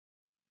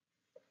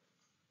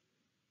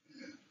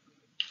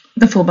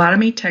The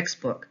Phlebotomy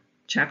Textbook,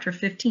 Chapter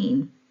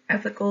 15,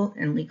 Ethical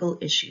and Legal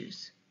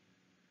Issues.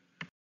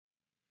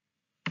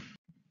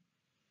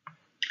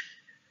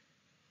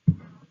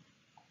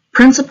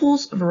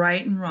 Principles of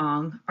right and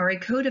wrong are a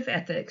code of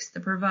ethics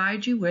that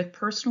provides you with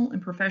personal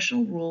and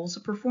professional rules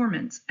of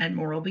performance and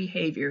moral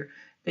behavior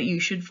that you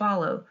should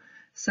follow.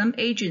 Some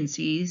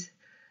agencies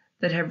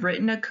that have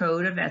written a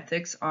code of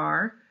ethics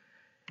are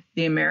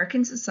the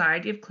American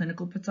Society of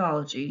Clinical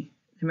Pathology,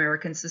 the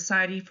American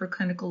Society for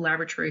Clinical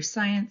Laboratory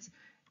Science,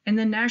 and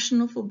the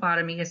National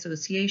Phlebotomy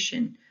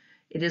Association.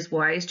 It is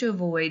wise to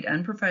avoid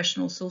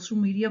unprofessional social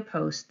media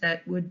posts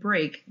that would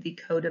break the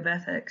code of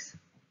ethics.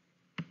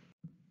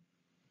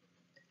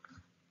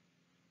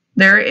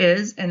 There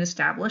is an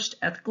established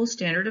ethical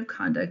standard of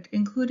conduct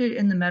included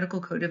in the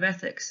Medical Code of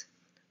Ethics.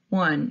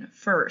 1.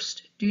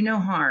 First, do no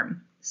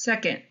harm.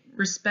 2nd,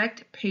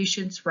 respect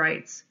patients'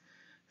 rights.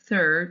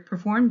 3rd,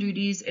 perform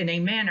duties in a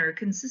manner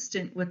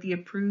consistent with the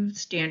approved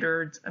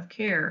standards of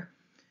care.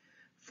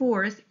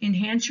 4th,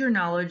 enhance your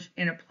knowledge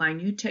and apply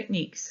new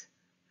techniques.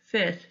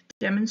 5th,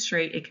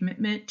 demonstrate a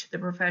commitment to the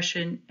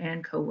profession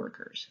and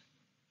coworkers.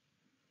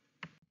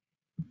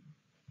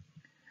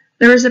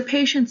 There is a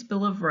patient's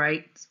Bill of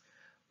Rights,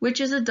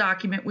 which is a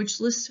document which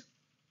lists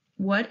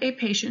what a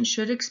patient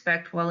should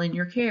expect while in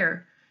your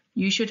care.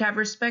 You should have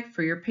respect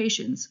for your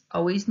patients.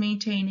 Always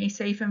maintain a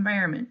safe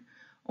environment.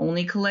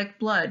 Only collect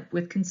blood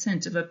with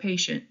consent of a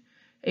patient.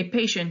 A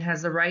patient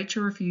has the right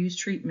to refuse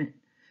treatment.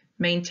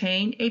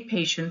 Maintain a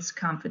patient's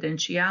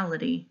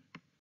confidentiality.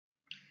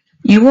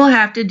 You will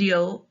have to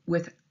deal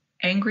with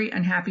angry,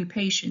 unhappy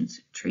patients.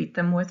 Treat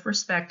them with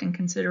respect and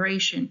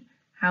consideration.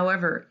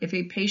 However, if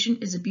a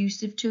patient is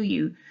abusive to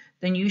you,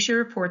 then you should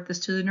report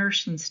this to the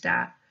nursing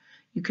staff.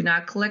 You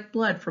cannot collect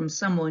blood from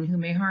someone who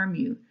may harm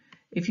you.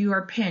 If you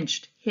are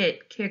pinched,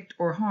 hit, kicked,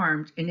 or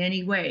harmed in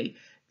any way,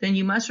 then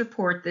you must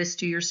report this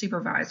to your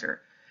supervisor.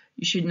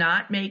 You should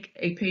not make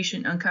a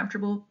patient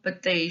uncomfortable,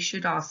 but they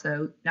should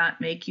also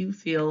not make you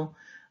feel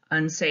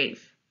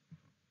unsafe.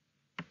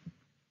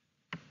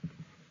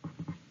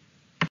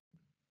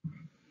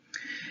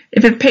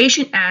 If a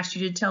patient asks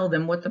you to tell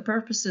them what the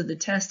purpose of the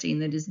testing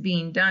that is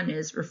being done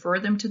is, refer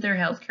them to their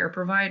healthcare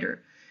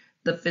provider.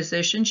 The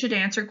physician should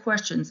answer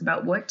questions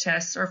about what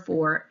tests are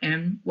for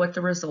and what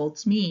the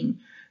results mean.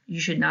 You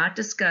should not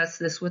discuss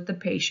this with the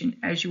patient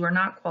as you are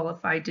not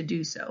qualified to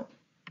do so.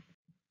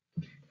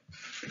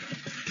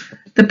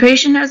 The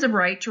patient has a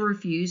right to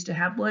refuse to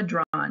have blood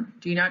drawn.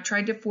 Do not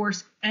try to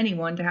force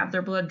anyone to have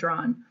their blood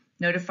drawn.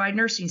 Notify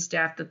nursing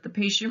staff that the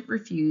patient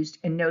refused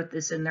and note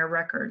this in their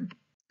record.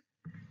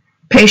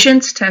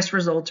 Patients' test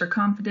results are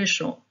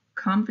confidential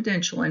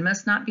and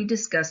must not be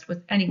discussed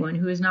with anyone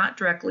who is not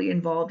directly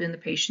involved in the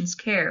patient's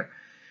care.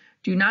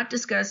 Do not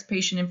discuss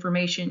patient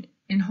information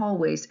in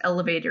hallways,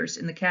 elevators,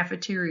 in the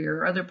cafeteria,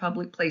 or other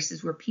public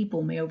places where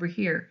people may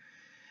overhear.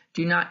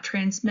 Do not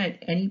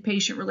transmit any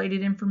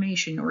patient-related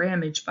information or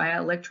image via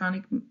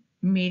electronic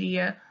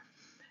media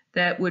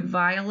that would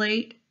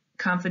violate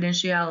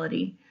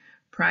confidentiality,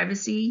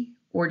 privacy,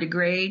 or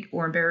degrade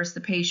or embarrass the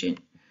patient.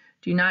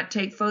 Do not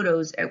take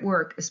photos at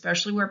work,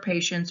 especially where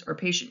patients or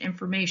patient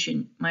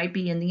information might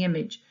be in the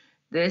image.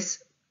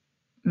 This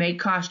may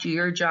cost you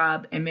your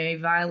job and may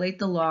violate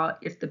the law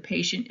if the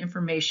patient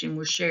information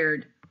was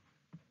shared.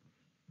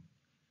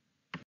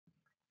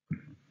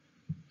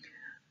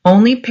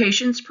 Only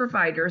patients'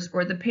 providers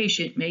or the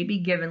patient may be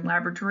given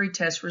laboratory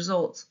test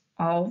results.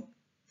 All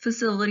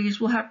facilities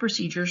will have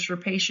procedures for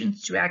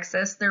patients to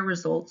access their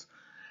results.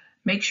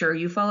 Make sure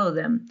you follow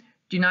them.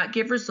 Do not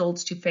give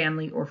results to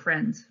family or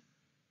friends.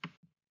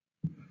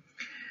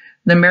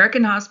 The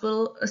American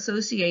Hospital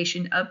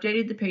Association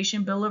updated the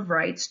Patient Bill of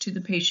Rights to the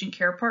Patient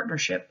Care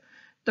Partnership.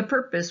 The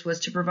purpose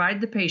was to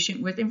provide the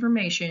patient with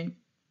information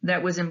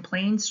that was in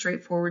plain,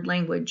 straightforward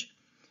language.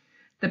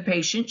 The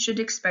patient should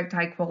expect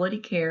high-quality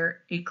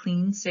care, a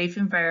clean, safe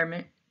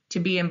environment,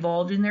 to be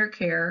involved in their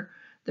care.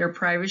 Their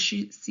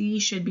privacy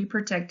should be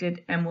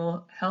protected and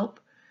will help.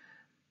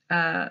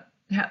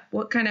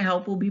 What kind of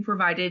help will be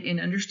provided in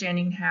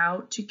understanding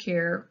how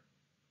to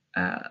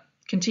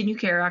continue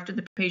care after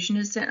the patient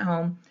is sent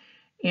home,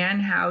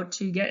 and how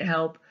to get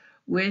help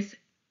with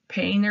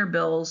paying their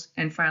bills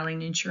and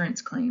filing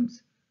insurance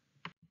claims.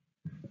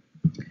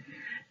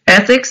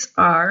 Ethics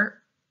are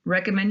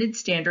recommended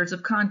standards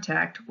of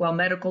conduct, while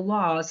medical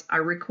laws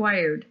are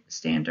required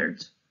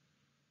standards.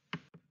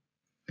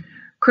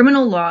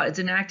 Criminal law is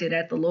enacted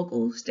at the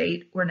local,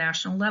 state, or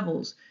national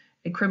levels.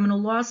 A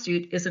criminal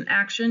lawsuit is an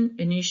action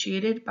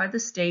initiated by the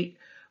state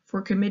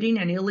for committing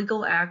an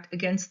illegal act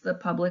against the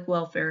public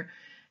welfare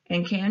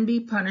and can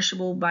be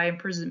punishable by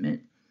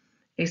imprisonment.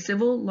 A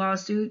civil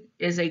lawsuit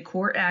is a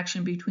court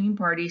action between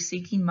parties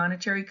seeking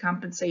monetary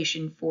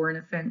compensation for an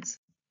offense.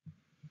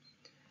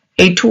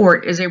 A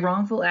tort is a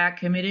wrongful act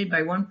committed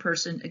by one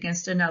person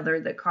against another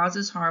that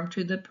causes harm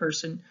to the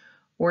person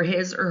or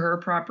his or her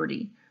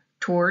property.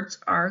 Torts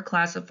are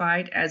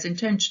classified as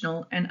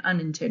intentional and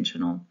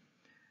unintentional.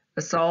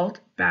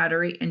 Assault,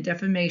 battery, and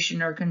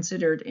defamation are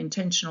considered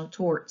intentional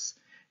torts.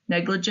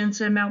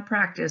 Negligence and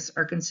malpractice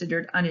are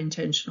considered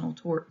unintentional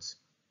torts.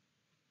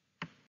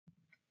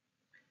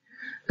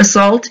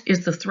 Assault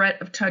is the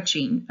threat of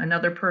touching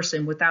another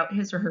person without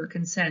his or her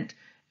consent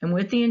and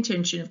with the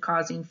intention of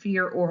causing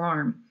fear or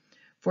harm.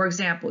 For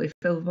example, if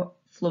a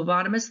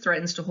phlebotomist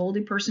threatens to hold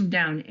a person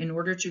down in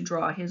order to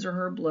draw his or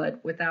her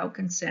blood without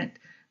consent,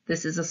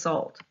 this is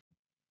assault.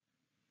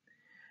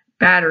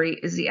 Battery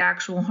is the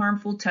actual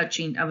harmful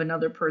touching of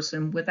another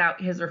person without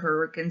his or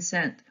her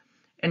consent.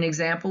 An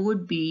example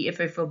would be if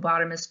a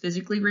phlebotomist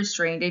physically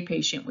restrained a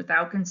patient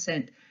without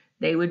consent,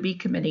 they would be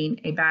committing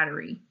a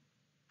battery.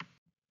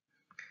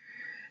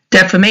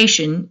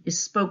 Defamation is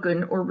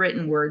spoken or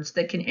written words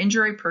that can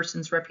injure a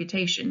person's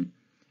reputation.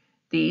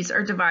 These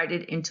are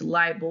divided into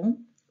libel,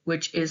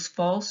 which is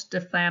false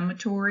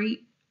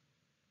defamatory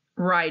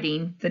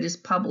writing that is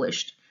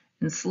published,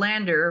 and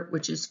slander,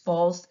 which is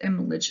false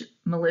and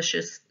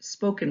malicious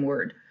spoken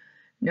word.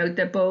 Note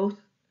that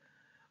both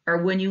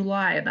are when you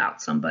lie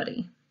about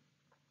somebody.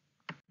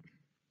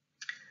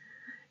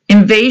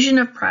 Invasion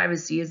of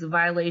privacy is a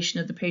violation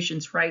of the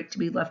patient's right to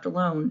be left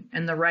alone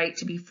and the right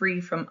to be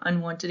free from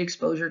unwanted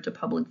exposure to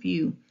public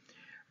view.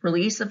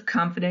 Release of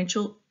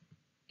confidential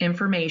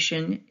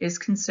information is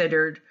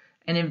considered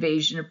an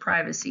invasion of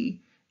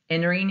privacy.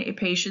 Entering a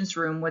patient's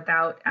room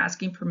without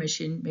asking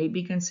permission may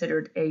be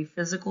considered a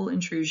physical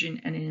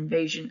intrusion and an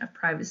invasion of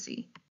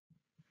privacy.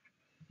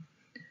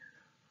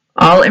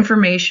 All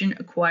information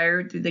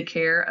acquired through the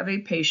care of a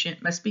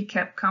patient must be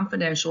kept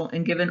confidential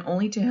and given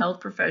only to health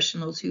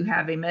professionals who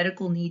have a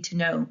medical need to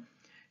know.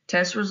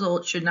 Test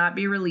results should not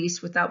be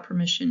released without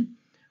permission.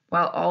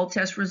 While all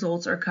test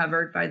results are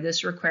covered by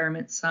this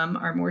requirement, some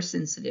are more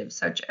sensitive,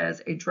 such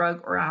as a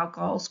drug or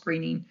alcohol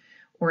screening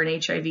or an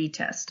HIV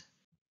test.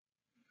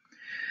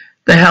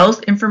 The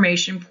Health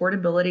Information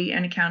Portability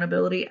and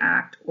Accountability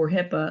Act, or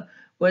HIPAA,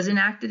 was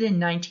enacted in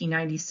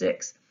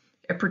 1996.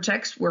 It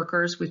protects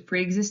workers with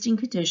pre-existing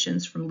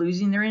conditions from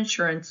losing their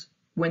insurance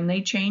when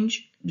they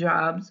change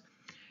jobs.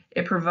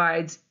 It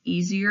provides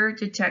easier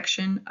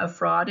detection of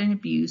fraud and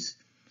abuse.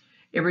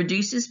 It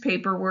reduces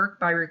paperwork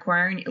by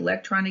requiring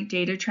electronic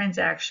data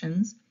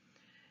transactions.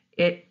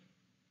 It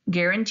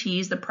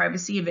guarantees the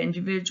privacy of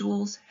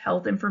individuals'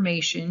 health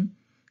information.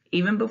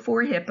 Even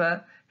before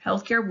HIPAA,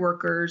 healthcare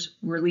workers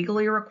were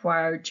legally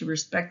required to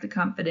respect the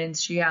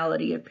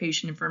confidentiality of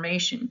patient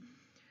information.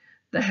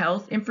 The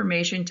Health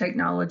Information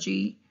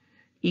Technology,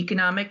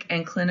 Economic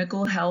and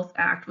Clinical Health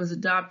Act was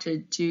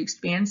adopted to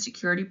expand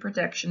security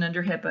protection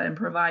under HIPAA and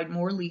provide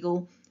more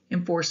legal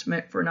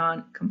enforcement for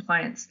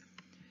non-compliance.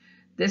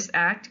 This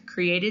act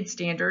created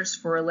standards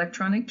for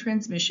electronic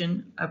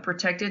transmission of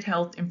protected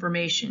health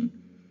information.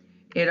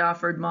 It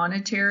offered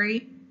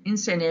monetary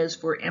incentives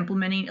for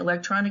implementing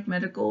electronic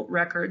medical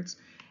records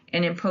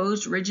and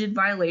imposed rigid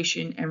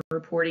violation and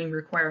reporting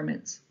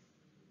requirements.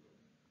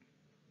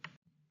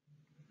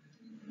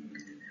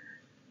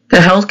 The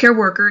healthcare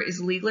worker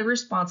is legally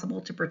responsible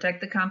to protect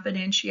the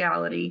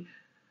confidentiality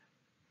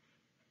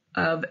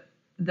of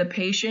the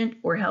patient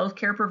or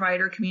healthcare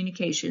provider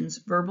communications,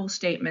 verbal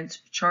statements,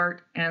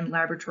 chart, and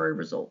laboratory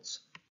results.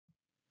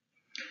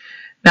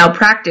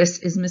 Malpractice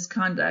is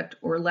misconduct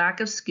or lack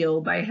of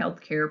skill by a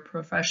healthcare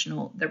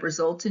professional that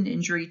results in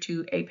injury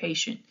to a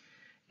patient.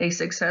 A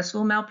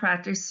successful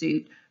malpractice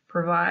suit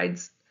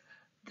proves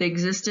the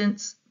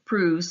existence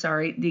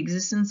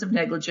of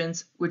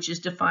negligence, which is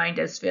defined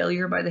as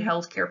failure by the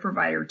healthcare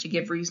provider to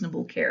give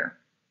reasonable care.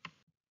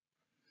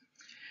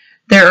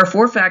 There are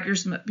 4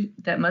 factors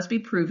that must be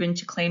proven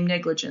to claim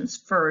negligence.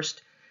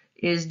 First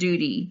is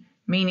duty,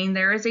 meaning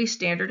there is a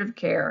standard of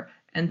care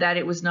and that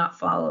it was not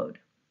followed.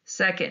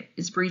 Second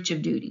is breach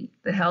of duty.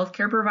 The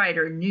healthcare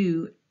provider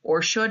knew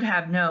or should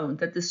have known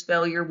that this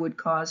failure would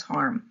cause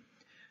harm.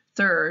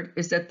 Third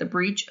is that the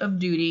breach of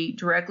duty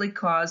directly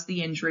caused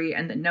the injury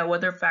and that no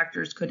other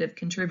factors could have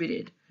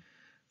contributed.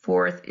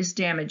 Fourth is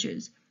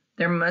damages.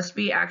 There must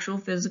be actual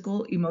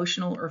physical,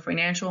 emotional, or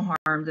financial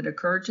harm that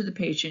occurred to the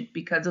patient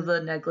because of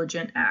the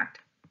negligent act.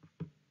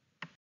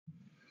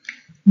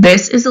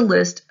 This is a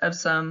list of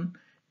some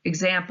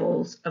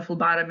examples of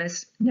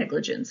phlebotomist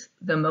negligence.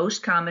 The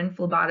most common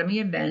phlebotomy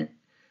event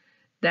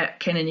that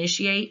can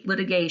initiate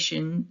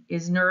litigation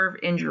is nerve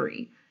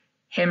injury,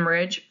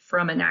 hemorrhage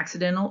from an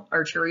accidental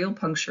arterial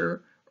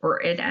puncture, or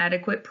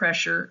inadequate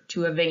pressure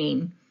to a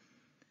vein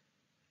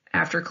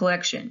after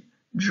collection,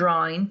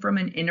 drawing from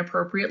an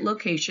inappropriate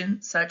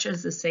location, such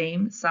as the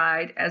same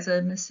side as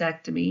a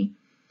mastectomy,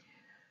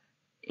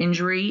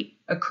 injury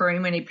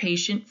occurring when a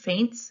patient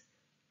faints,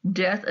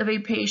 death of a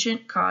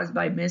patient caused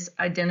by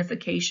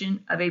misidentification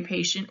of a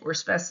patient or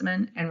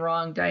specimen and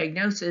wrong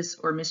diagnosis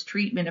or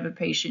mistreatment of a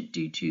patient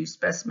due to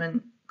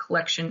specimen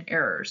collection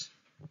errors.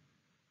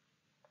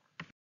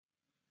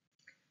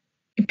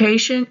 A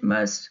patient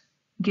must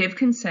give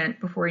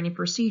consent before any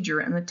procedure,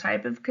 and the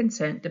type of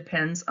consent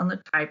depends on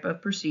the type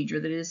of procedure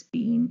that is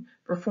being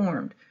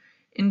performed.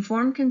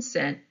 Informed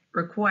consent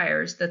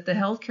requires that the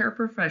healthcare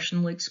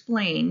professional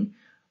explain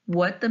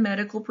what the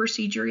medical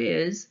procedure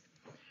is,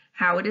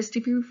 how it is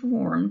to be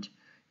performed,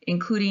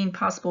 including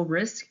possible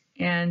risk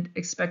and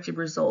expected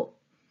result.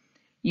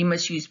 You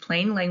must use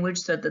plain language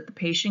so that the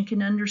patient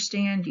can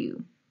understand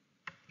you.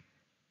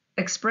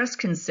 Express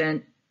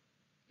consent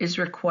is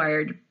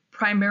required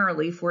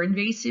primarily for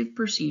invasive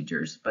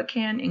procedures, but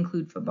can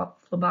include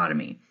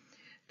phlebotomy.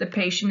 The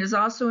patient is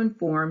also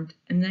informed,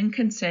 and then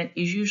consent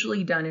is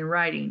usually done in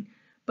writing,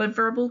 but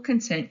verbal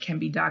consent can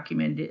be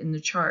documented in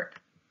the chart.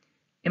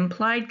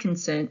 Implied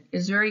consent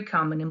is very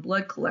common in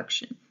blood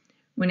collection.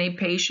 When a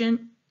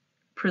patient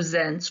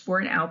presents for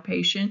an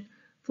outpatient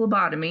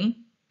phlebotomy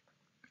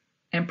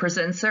and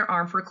presents their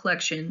arm for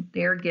collection,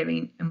 they are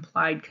giving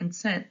implied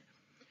consent.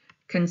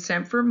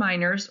 Consent for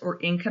minors or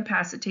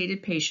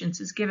incapacitated patients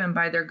is given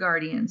by their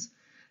guardians.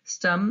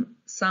 Some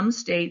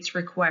states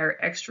require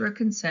extra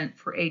consent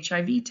for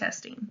HIV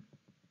testing.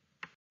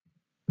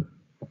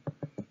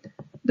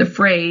 The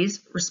phrase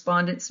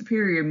respondent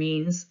superior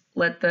means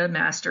let the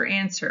master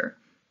answer.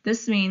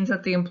 This means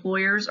that the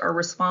employers are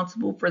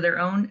responsible for their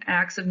own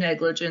acts of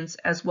negligence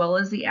as well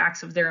as the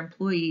acts of their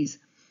employees.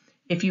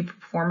 If you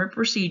perform a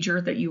procedure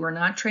that you are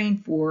not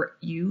trained for,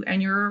 you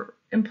and your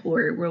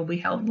employer will be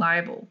held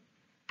liable.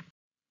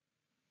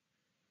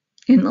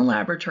 In the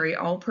laboratory,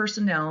 all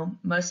personnel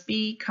must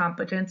be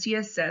competency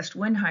assessed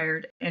when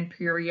hired and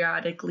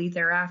periodically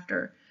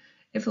thereafter.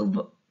 If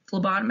a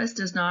phlebotomist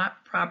does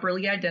not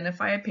properly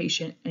identify a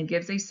patient and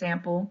gives a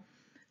sample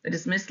that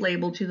is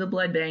mislabeled to the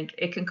blood bank,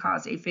 it can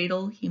cause a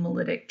fatal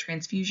hemolytic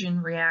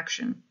transfusion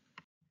reaction.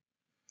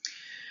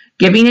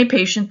 Giving a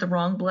patient the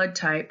wrong blood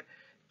type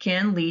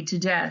can lead to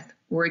death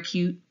or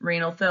acute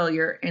renal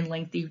failure and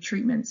lengthy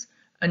treatments.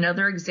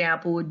 Another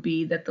example would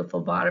be that the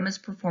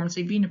phlebotomist performs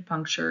a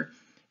venipuncture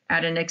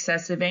at an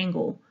excessive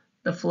angle.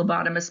 The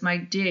phlebotomist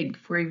might dig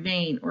for a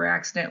vein or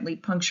accidentally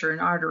puncture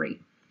an artery.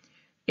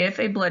 If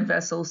a blood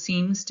vessel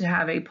seems to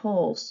have a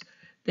pulse,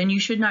 then you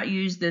should not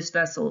use this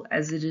vessel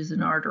as it is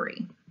an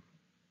artery.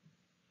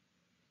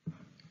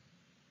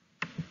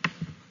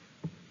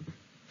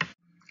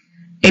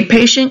 A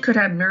patient could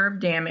have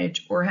nerve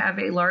damage or have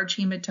a large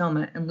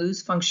hematoma and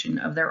lose function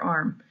of their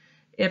arm.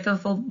 If a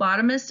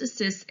phlebotomist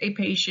assists a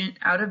patient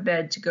out of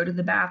bed to go to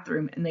the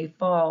bathroom and they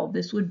fall,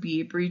 this would be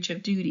a breach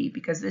of duty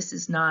because this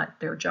is not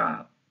their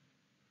job.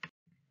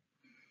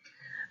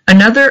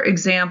 Another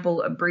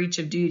example of breach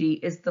of duty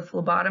is the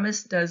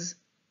phlebotomist does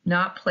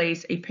not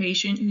place a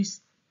patient who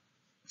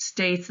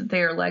states that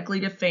they are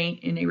likely to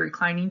faint in a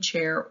reclining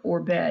chair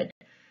or bed.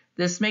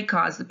 This may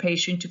cause the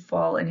patient to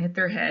fall and hit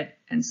their head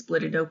and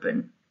split it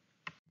open.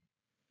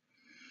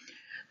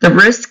 The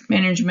risk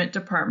management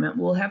department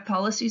will have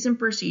policies and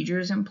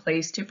procedures in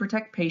place to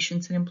protect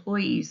patients and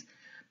employees.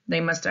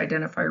 They must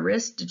identify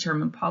risk,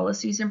 determine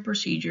policies and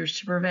procedures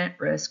to prevent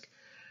risk,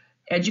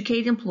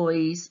 educate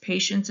employees,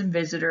 patients, and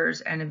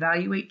visitors, and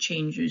evaluate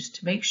changes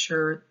to make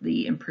sure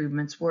the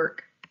improvements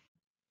work.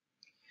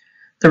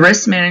 The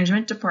risk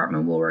management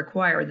department will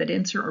require that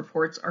incident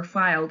reports are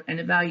filed and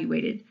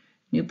evaluated.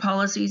 New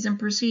policies and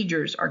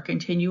procedures are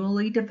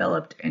continually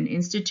developed and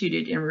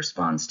instituted in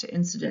response to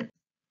incidents.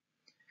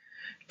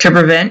 To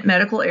prevent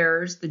medical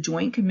errors, the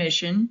Joint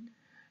Commission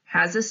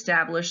has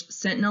established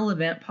sentinel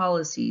event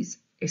policies.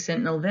 A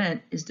sentinel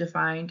event is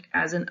defined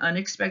as an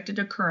unexpected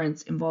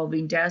occurrence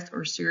involving death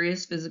or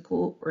serious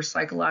physical or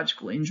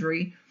psychological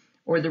injury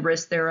or the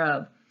risk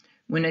thereof.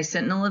 When a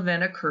sentinel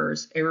event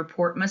occurs, a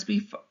report must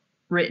be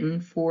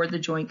written for the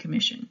Joint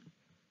Commission.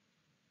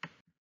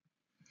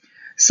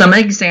 Some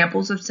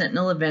examples of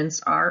sentinel events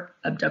are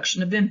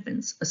abduction of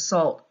infants,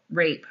 assault,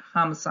 rape,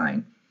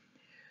 homicide,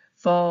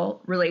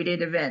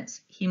 fall-related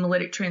events,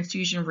 hemolytic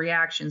transfusion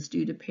reactions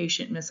due to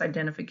patient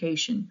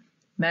misidentification,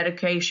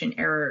 medication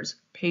errors,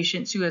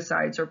 patient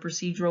suicides, or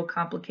procedural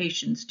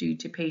complications due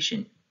to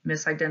patient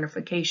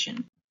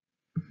misidentification.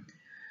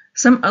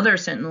 Some other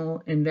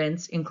sentinel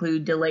events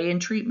include delay in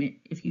treatment.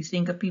 If you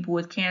think of people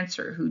with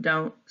cancer who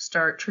don't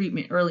start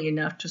treatment early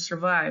enough to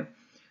survive,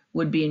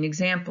 would be an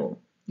example.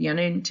 The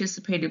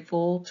unanticipated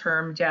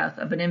full-term death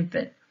of an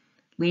infant,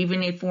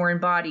 leaving a foreign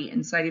body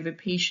inside of a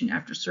patient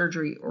after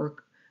surgery, or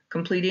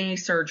completing a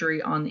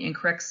surgery on the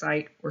incorrect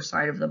site or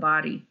side of the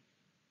body.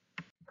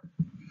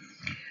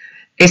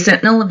 A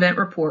sentinel event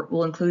report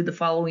will include the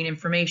following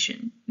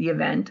information: the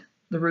event,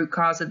 the root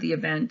cause of the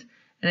event,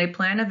 and a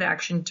plan of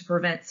action to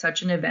prevent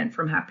such an event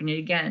from happening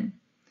again.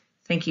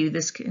 Thank you.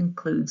 This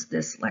concludes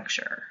this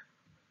lecture.